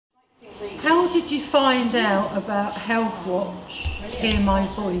did you find out about Healthwatch Hear My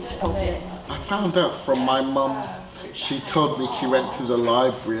Voice project? I found out from my mum. She told me she went to the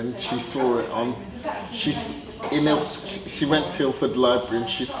library and she saw it on. She went to Ilford Library and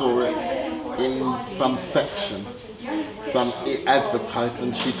she saw it in some section, it advertised,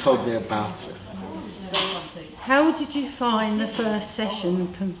 and she told me about it. How did you find the first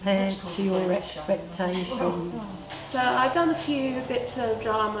session compared to your expectations? So I've done a few bits of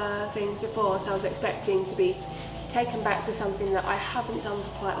drama things before, so I was expecting to be taken back to something that I haven't done for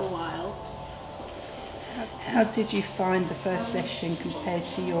quite a while. How did you find the first session compared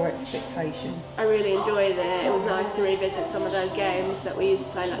to your expectation? I really enjoyed it. It was nice to revisit some of those games that we used to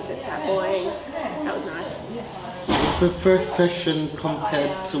play, like Zip Zap Boing. That was nice. Was the first session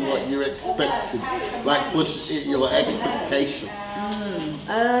compared to what you expected? Like, was it your expectation?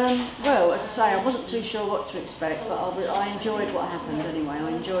 Well, as I say, I wasn't too sure what to expect, but I enjoyed what happened anyway. I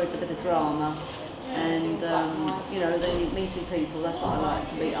enjoyed the bit of drama. And you know, the meeting people, that's what I like,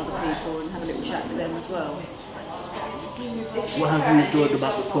 to meet other people and have a little chat with them as well. What have you enjoyed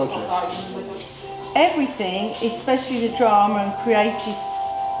about the project? Everything, especially the drama and creative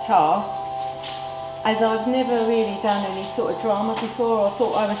tasks, as I've never really done any sort of drama before. I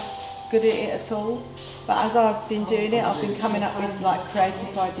thought I was good at it at all, but as I've been doing it, I've been coming up with like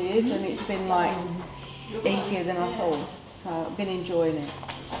creative ideas, and it's been like easier than I thought, so I've been enjoying it.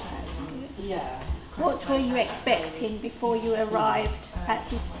 What were you expecting before you arrived at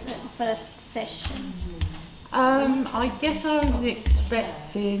this first session? I guess I was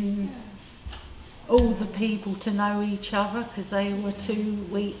expecting all the people to know each other because they were 2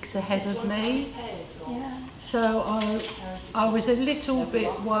 weeks ahead of me. Yeah. So I was a little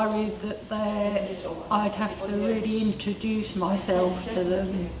bit worried that I'd have to really introduce myself to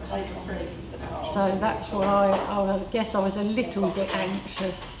them. So that's why I guess I was a little bit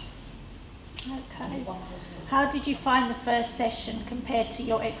anxious. Okay. How did you find the first session compared to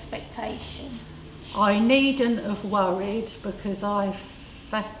your expectation? I needn't have worried because I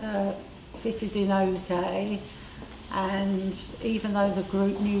fitted in okay, and even though the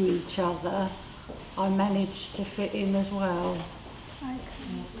group knew each other, I managed to fit in as well.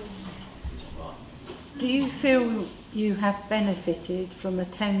 Okay. Do you feel you have benefited from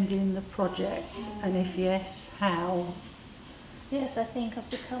attending the project, and if yes, how? Yes, I think I've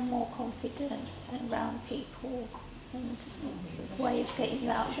become more confident around people, and it's a way of getting you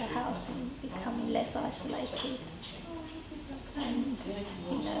out of the house and becoming less isolated. And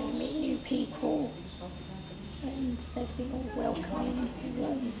you know, you meet new people, and they've been all welcoming and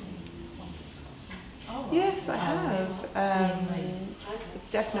warm. Yes, I have. It's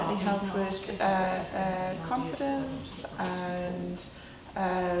definitely helped with confidence,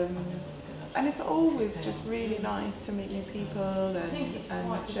 and it's always just really nice to meet new people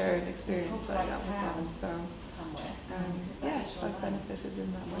and share an experience like that with them. So, yes, I've benefited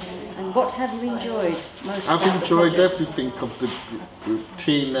in that way. And what have you enjoyed most? I've enjoyed everything of the group.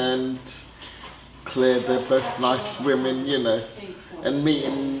 Tina and Claire, they're both nice women, you know. And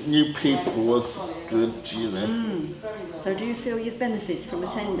meeting new people was good, you know. So do you feel you've benefited from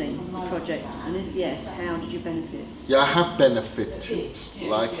attending the project? And if yes, how did you benefit? Yeah, I have benefited.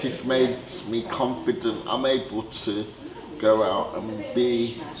 Like, it's made me confident. I'm able to go out and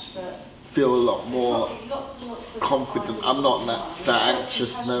feel a lot more confident. I'm not that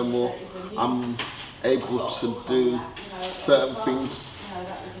anxious no more. I'm able to do certain things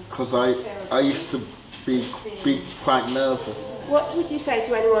because I used to be quite nervous. What would you say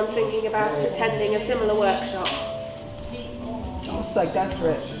to anyone thinking about attending a similar workshop? I'll say go for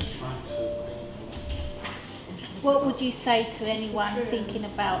it. What would you say to anyone thinking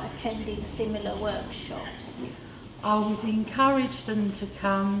about attending similar workshops? I would encourage them to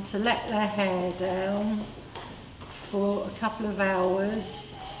come, to let their hair down for a couple of hours,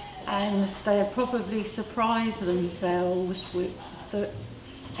 and they'll probably surprise themselves with that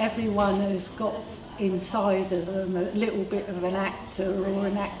everyone has got inside of them a little bit of an actor or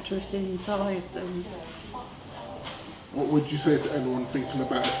an actress inside them. What would you say to anyone thinking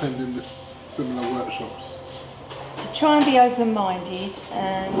about attending this similar workshops? To try and be open-minded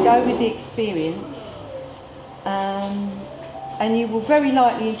and go with the experience, and you will very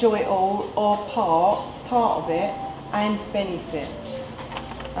likely enjoy it all or part of it and benefit.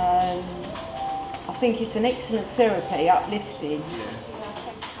 I think it's an excellent therapy, uplifting.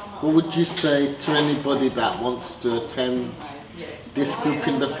 What would you say to anybody that wants to attend this group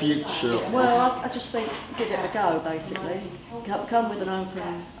in the future? Well, I just think give it a go, basically. Come with an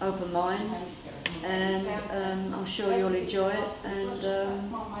open mind, and I'm sure you'll enjoy it, and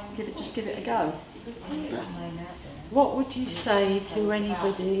just give it a go. What would you say to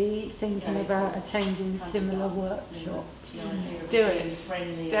anybody thinking about attending similar workshops? Do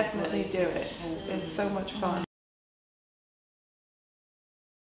it. Definitely do it. It's so much fun.